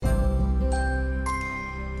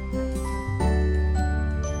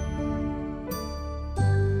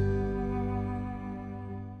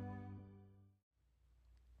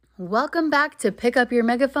Welcome back to Pick Up Your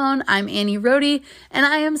Megaphone. I'm Annie Rohde, and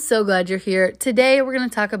I am so glad you're here. Today, we're going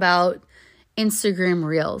to talk about Instagram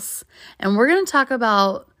Reels, and we're going to talk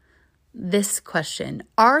about this question.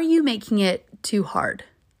 Are you making it too hard?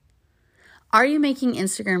 Are you making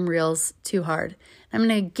Instagram Reels too hard? I'm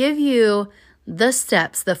going to give you the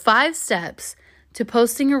steps, the 5 steps to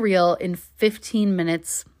posting a reel in 15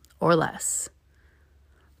 minutes or less.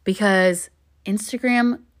 Because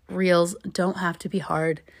Instagram Reels don't have to be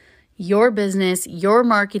hard. Your business, your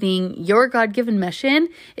marketing, your God-given mission,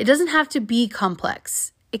 it doesn't have to be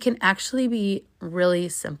complex. It can actually be really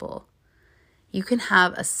simple. You can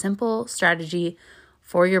have a simple strategy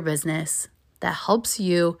for your business that helps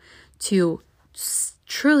you to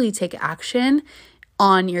truly take action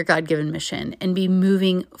on your God-given mission and be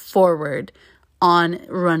moving forward on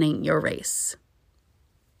running your race.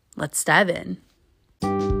 Let's dive in.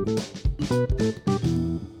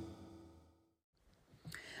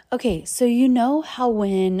 Okay, so you know how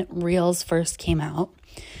when Reels first came out,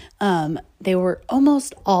 they were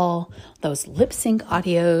almost all those lip sync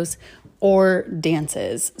audios or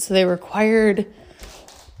dances. So they required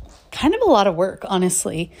kind of a lot of work,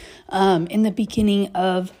 honestly, in the beginning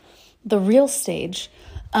of the Reel stage,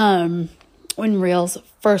 when Reels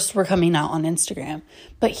first were coming out on Instagram.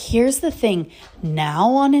 But here's the thing,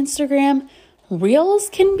 now on Instagram, Reels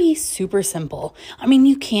can be super simple. I mean,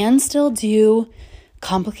 you can still do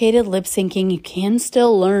complicated lip syncing. You can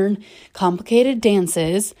still learn complicated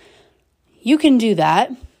dances. You can do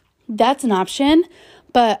that. That's an option.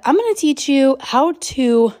 But I'm going to teach you how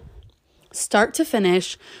to start to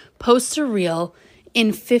finish post a reel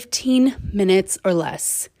in 15 minutes or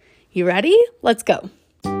less. You ready? Let's go.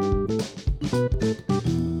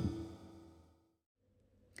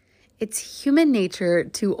 It's human nature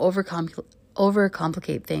to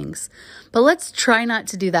overcomplicate things, but let's try not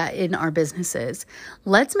to do that in our businesses.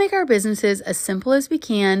 Let's make our businesses as simple as we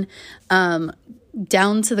can,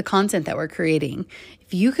 down to the content that we're creating.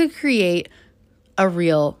 If you could create a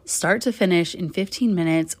reel start to finish in 15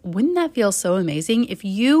 minutes, wouldn't that feel so amazing? If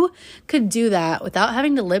you could do that without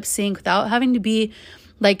having to lip sync, without having to be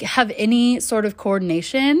have any sort of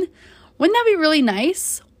coordination, wouldn't that be really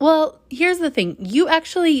nice? Well, here's the thing. You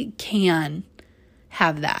actually can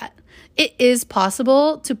have that. It is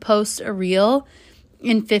possible to post a reel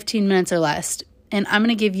in 15 minutes or less. And I'm going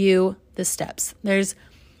to give you the steps. There's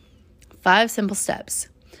 5 simple steps.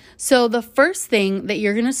 So the first thing that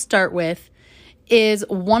you're going to start with is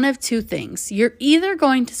one of 2 things. You're either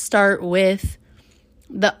going to start with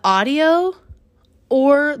the audio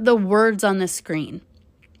or the words on the screen.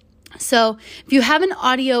 So if you have an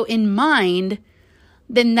audio in mind,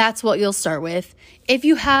 then that's what you'll start with. If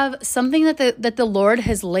you have something that the Lord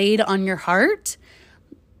has laid on your heart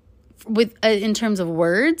with in terms of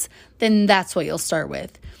words, then that's what you'll start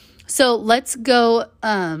with. So let's go,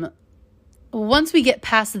 once we get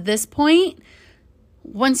past this point,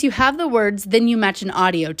 once you have the words, then you match an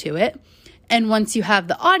audio to it. And once you have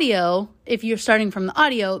the audio, if you're starting from the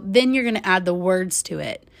audio, then you're going to add the words to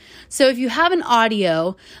it. So if you have an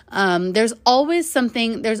audio, there's always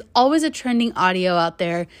a trending audio out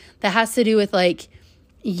there that has to do with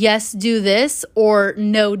yes, do this, or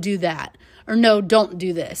no, do that, or no, don't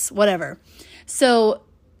do this, whatever. So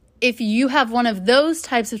if you have one of those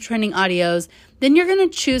types of trending audios, then you're going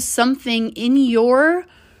to choose something in your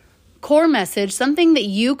core message, something that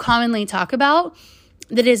you commonly talk about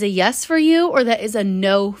that is a yes for you or that is a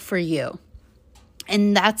no for you.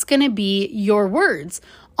 And that's going to be your words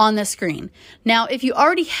on the screen. Now, if you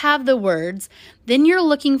already have the words, then you're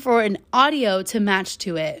looking for an audio to match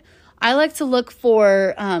to it. I like to look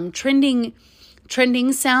for trending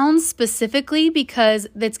sounds specifically because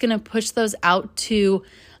that's going to push those out to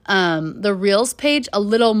the Reels page a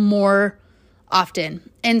little more often.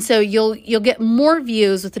 And so you'll get more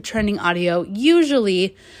views with the trending audio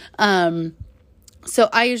usually. So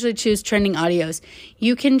I usually choose trending audios.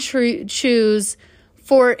 You can choose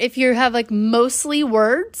for if you have mostly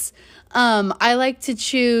words. I like to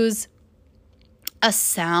choose a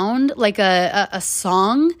sound, a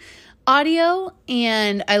song audio,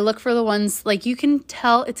 and I look for the ones you can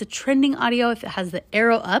tell it's a trending audio if it has the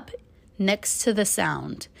arrow up next to the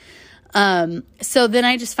sound. So then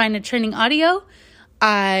I just find a trending audio.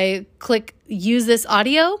 I click use this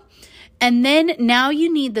audio. And then now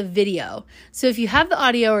you need the video. So if you have the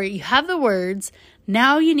audio or you have the words,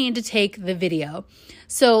 now you need to take the video.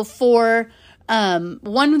 So for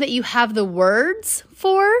one that you have the words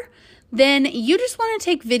for, then you just want to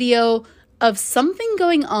take video of something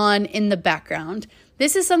going on in the background.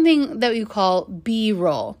 This is something that we call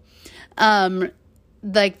B-roll.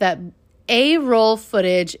 That A-roll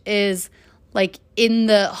footage is like in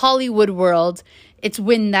the Hollywood world, it's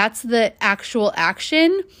when that's the actual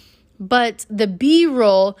action. But the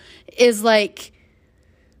B-roll is like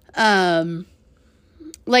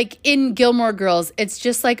in Gilmore Girls, it's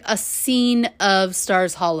just like a scene of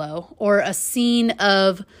Stars Hollow or a scene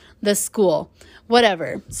of the school,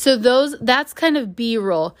 whatever. So that's kind of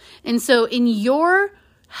B-roll. And so in your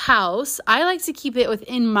house, I like to keep it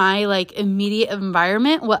within my like immediate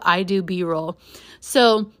environment, what I do B-roll.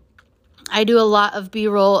 So I do a lot of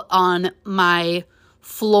B-roll on my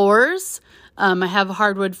floors. I have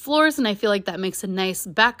hardwood floors and I feel like that makes a nice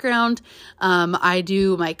background. I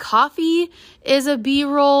do my coffee is a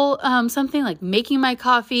B-roll, something like making my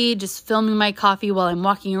coffee, just filming my coffee while I'm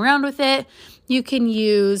walking around with it. You can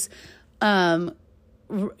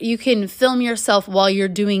you can film yourself while you're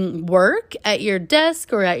doing work at your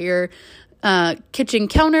desk or at your kitchen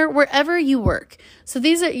counter, wherever you work. So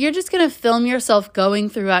you're just going to film yourself going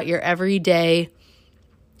throughout your everyday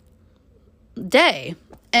day.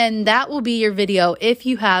 And that will be your video if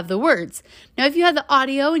you have the words. Now, if you have the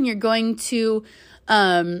audio and you're going to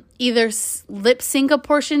either lip sync a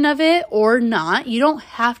portion of it or not, you don't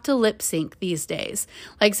have to lip sync these days.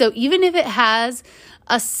 Like, so even if it has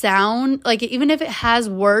a sound, like even if it has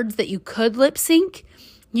words that you could lip sync,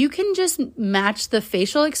 you can just match the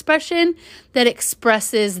facial expression that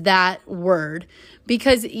expresses that word,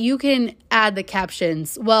 because you can add the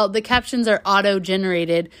captions. Well, the captions are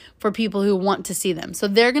auto-generated for people who want to see them. So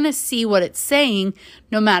they're going to see what it's saying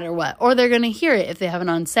no matter what, or they're going to hear it if they have it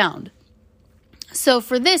on sound. So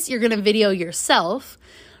for this, you're going to video yourself,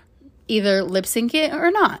 either lip sync it or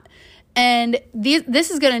not. And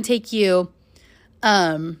this is going to take you,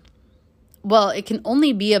 it can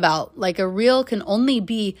only be about, like a reel can only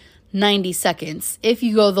be 90 seconds. If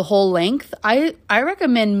you go the whole length, I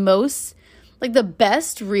recommend like the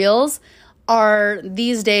best reels are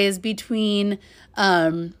these days between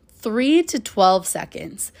 3 to 12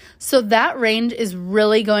 seconds. So that range is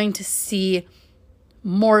really going to see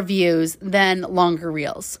more views than longer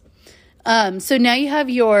reels. So now you have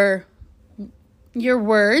your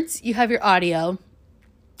words, you have your audio,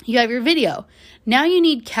 you have your video. Now you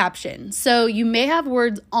need caption. So you may have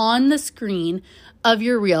words on the screen of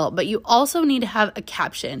your reel, but you also need to have a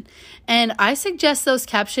caption. And I suggest those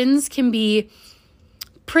captions can be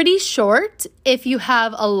pretty short if you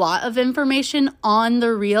have a lot of information on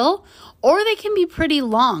the reel, or they can be pretty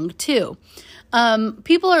long too.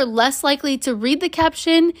 People are less likely to read the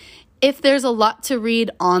caption if there's a lot to read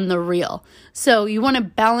on the reel. So you want to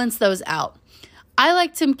balance those out. I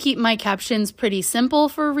like to keep my captions pretty simple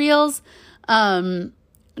for reels,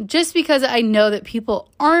 just because I know that people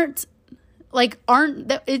it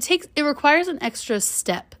requires an extra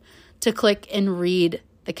step to click and read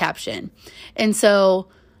the caption. And so,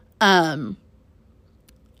 I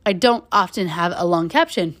don't often have a long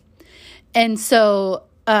caption. And so,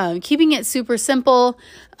 keeping it super simple,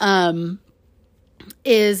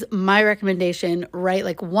 is my recommendation, right?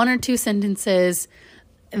 Like 1 or 2 sentences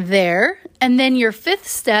there. And then your 5th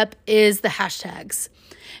step is the hashtags.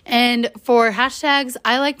 And for hashtags,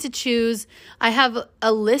 I like to choose, I have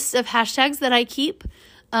a list of hashtags that I keep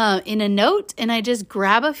in a note, and I just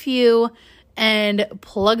grab a few and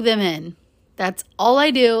plug them in. That's all I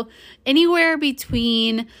do. Anywhere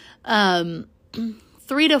between 3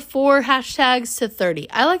 to 4 hashtags to 30.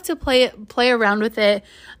 I like to play around with it.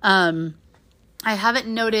 I haven't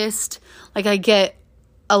noticed, like I get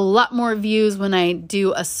a lot more views when I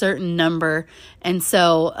do a certain number. And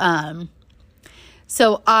so,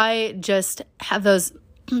 so I just have those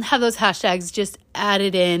hashtags just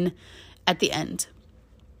added in at the end.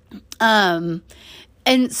 And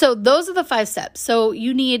so those are the 5 steps. So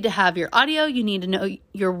you need to have your audio, you need to know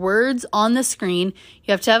your words on the screen,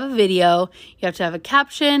 you have to have a video, you have to have a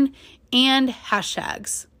caption, and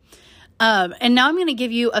hashtags. And now I'm going to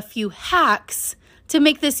give you a few hacks to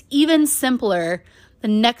make this even simpler the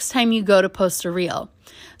next time you go to post a reel.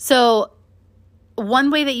 So one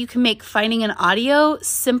way that you can make finding an audio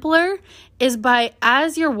simpler is by,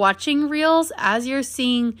 as you're watching reels, as you're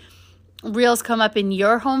seeing reels come up in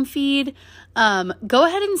your home feed, go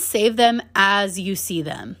ahead and save them as you see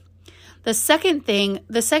them. The second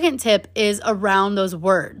tip is around those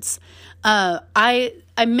words. I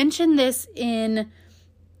mentioned this in,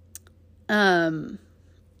 I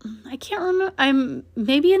can't remember, I'm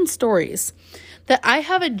maybe in stories, that I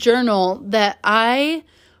have a journal that I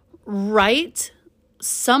write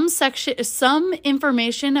some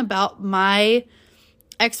information about my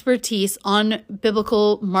expertise on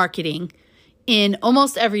biblical marketing in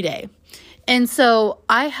almost every day. And so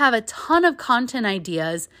I have a ton of content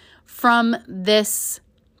ideas from this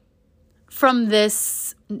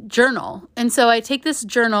journal. And so I take this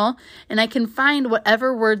journal and I can find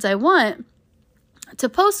whatever words I want to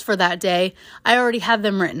post for that day. I already have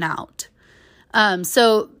them written out.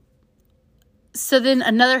 So then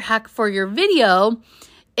another hack for your video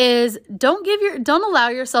is don't allow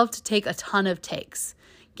yourself to take a ton of takes.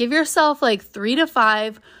 Give yourself like 3 to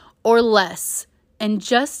 5 or less and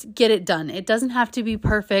just get it done. It doesn't have to be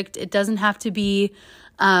perfect. It doesn't have to be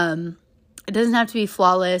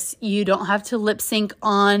flawless. You don't have to lip sync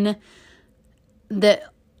on the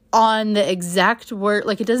exact word.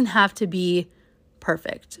 Like, it doesn't have to be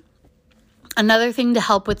perfect. Another thing to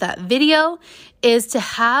help with that video is to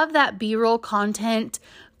have that B-roll content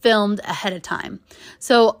filmed ahead of time.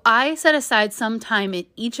 So I set aside some time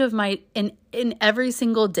in every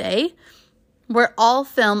single day where I'll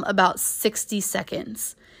film about 60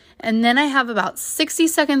 seconds. And then I have about 60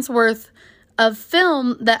 seconds worth of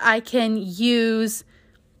film that I can use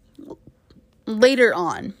later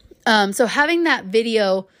on. So having that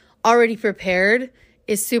video already prepared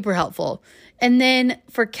is super helpful. And then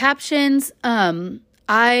for captions, what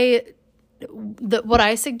I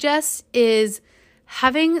suggest is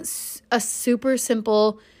having a super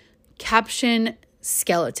simple caption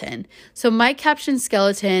skeleton. So my caption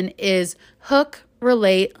skeleton is hook,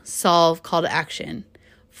 relate, solve, call to action.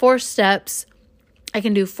 4 steps. I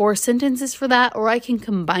can do 4 sentences for that, or I can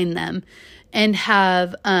combine them and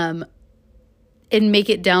have and make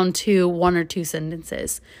it down to 1 or 2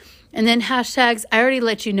 sentences. And then hashtags, I already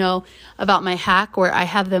let you know about my hack where I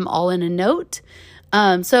have them all in a note.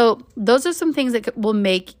 So those are some things that will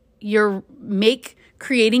make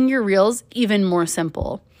creating your reels even more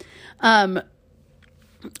simple.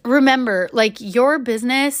 Remember, like, your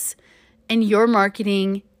business and your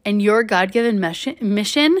marketing and your God-given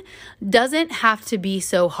mission doesn't have to be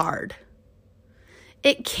so hard.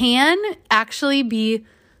 It can actually be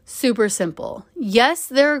super simple. Yes,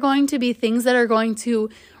 there are going to be things that are going to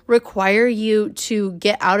require you to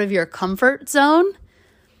get out of your comfort zone.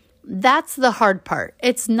 That's the hard part.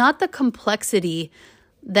 It's not the complexity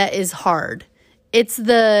that is hard. It's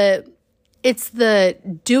the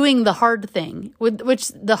doing the hard thing, which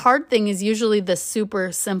the hard thing is usually the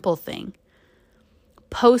super simple thing.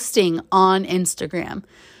 Posting on Instagram,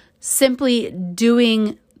 simply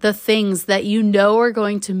doing the things that you know are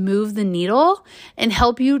going to move the needle and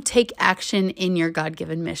help you take action in your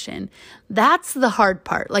God-given mission. That's the hard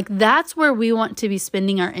part. Like, that's where we want to be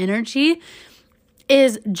spending our energy,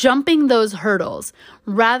 is jumping those hurdles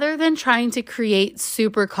rather than trying to create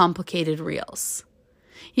super complicated reels.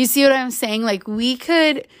 You see what I'm saying? Like, we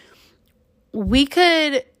could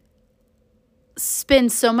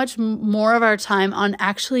spend so much more of our time on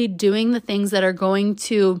actually doing the things that are going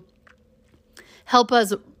to help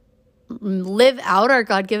us live out our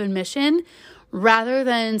God-given mission rather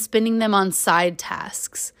than spending them on side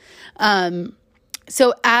tasks.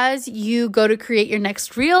 So as you go to create your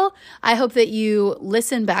next reel, I hope that you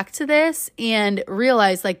listen back to this and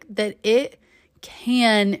realize that it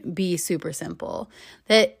can be super simple,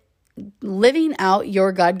 that living out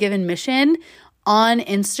your God-given mission on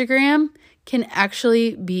Instagram can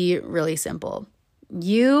actually be really simple.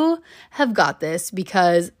 You have got this,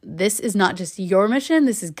 because this is not just your mission,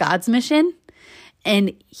 this is God's mission,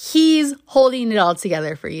 and He's holding it all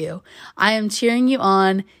together for you. I am cheering you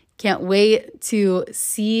on. Can't wait to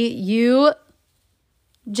see you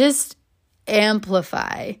just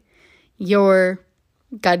amplify your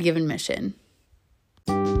God-given mission.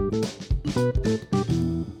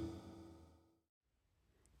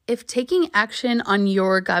 If taking action on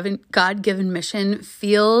your God-given mission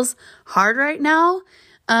feels hard right now,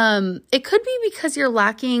 it could be because you're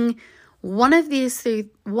lacking one of these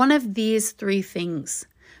three things.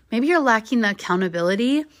 Maybe you're lacking the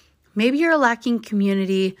accountability, maybe you're lacking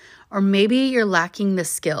community, or maybe you're lacking the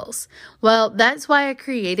skills. Well, that's why I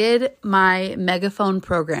created my Megaphone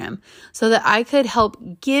program, so that I could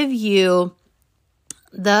help give you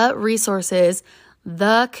the resources,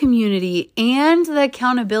 the community, and the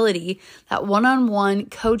accountability, that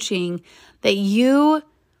one-on-one coaching that you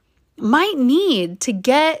might need to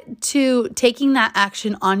get to taking that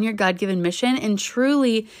action on your God-given mission and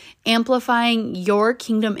truly amplifying your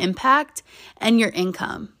kingdom impact and your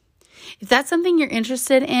income. If that's something you're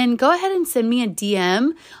interested in, go ahead and send me a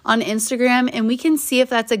DM on Instagram, and we can see if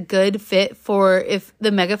that's a good fit if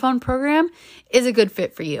the Megaphone program is a good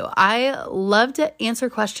fit for you. I love to answer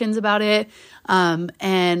questions about it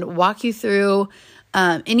and walk you through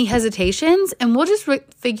any hesitations, and we'll just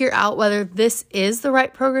figure out whether this is the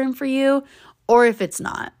right program for you or if it's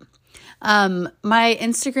not. My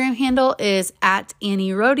Instagram handle is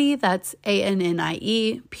 @AnnieRohde. That's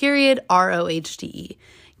ANNIE _ROHDE.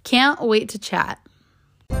 Can't wait to chat.